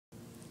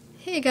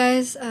Hey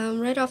guys,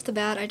 right off the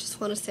bat, I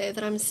just want to say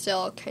that I'm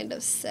still kind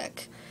of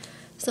sick,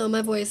 so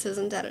my voice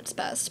isn't at its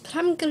best, but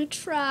I'm gonna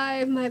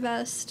try my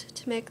best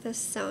to make this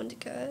sound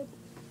good.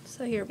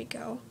 So here we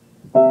go.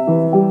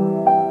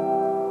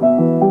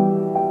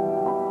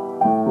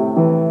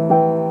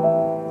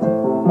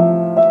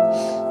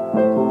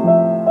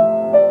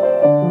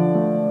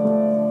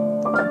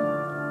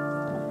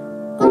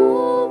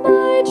 All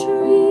my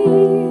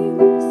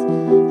dreams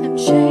I'm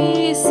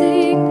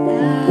chasing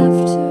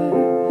after,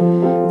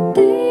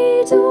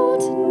 they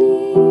don't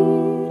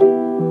need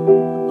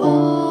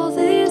all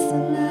this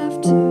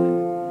laughter.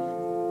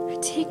 I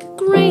take a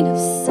grain of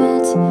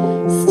salt,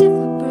 stiff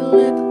upper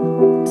lip,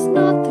 it's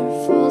not their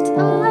fault,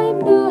 I'm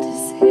not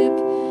as hip.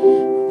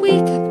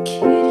 Wake up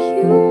kid,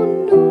 you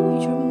know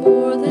you're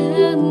more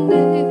than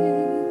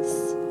this.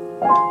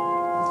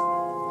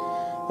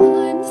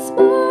 I'm the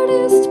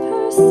smartest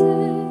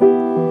person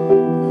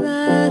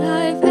that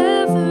I've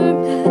ever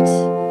met,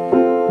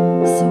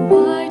 so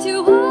why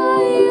do I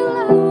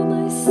allow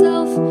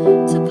myself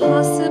to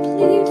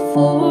possibly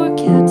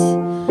forget?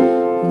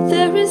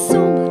 There is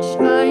so much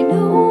I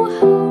know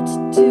how to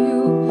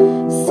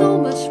do, so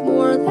much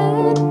more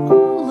than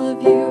all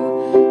of you.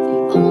 The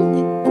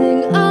only thing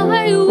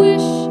I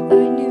wish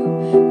I knew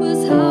was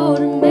how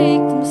to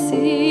make them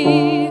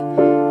see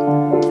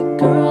the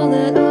girl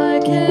that I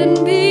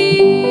can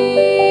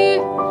be.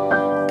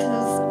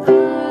 'Cause I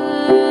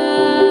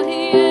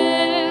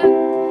am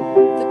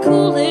the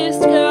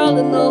coolest girl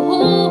in the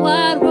whole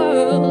wide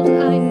world.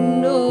 I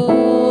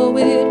know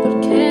it,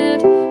 but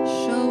can't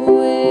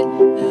show it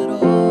at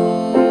all.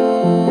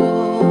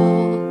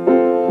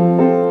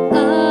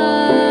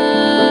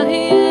 I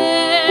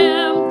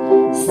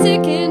am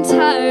sick and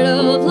tired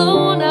of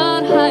blown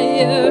out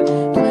higher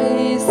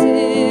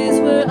places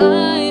where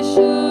I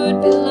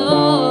should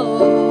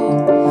belong.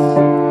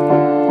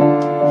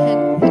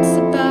 And it's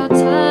about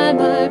time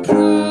I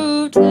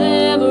proved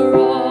them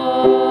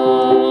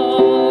wrong.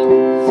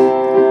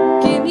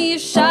 Give me a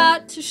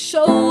shot to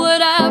show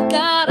what I've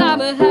got.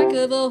 I'm a heck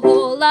of a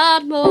whole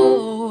lot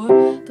more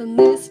than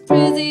this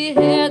frizzy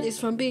hair, these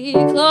frumpy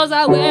clothes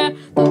I wear,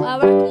 though I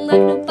reckon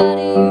like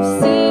nobody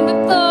you've seen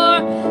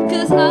before.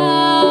 'Cause I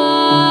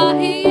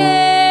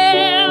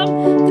am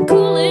the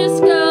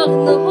coolest girl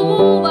in the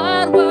whole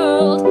wide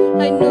world.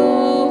 I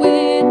know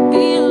it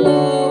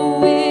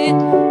below it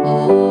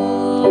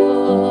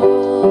all.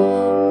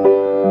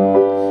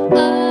 I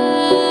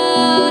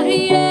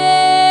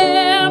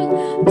am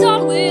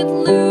done with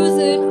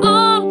losing,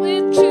 on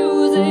with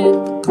choosing.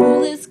 The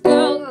coolest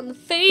girl on the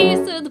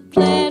face of the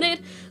planet,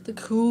 the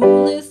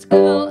coolest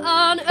girl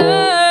on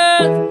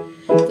earth,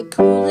 the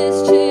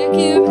coolest chick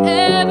you've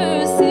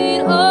ever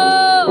seen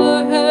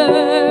or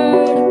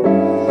heard.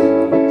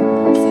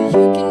 So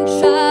you can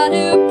try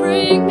to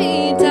bring me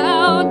down.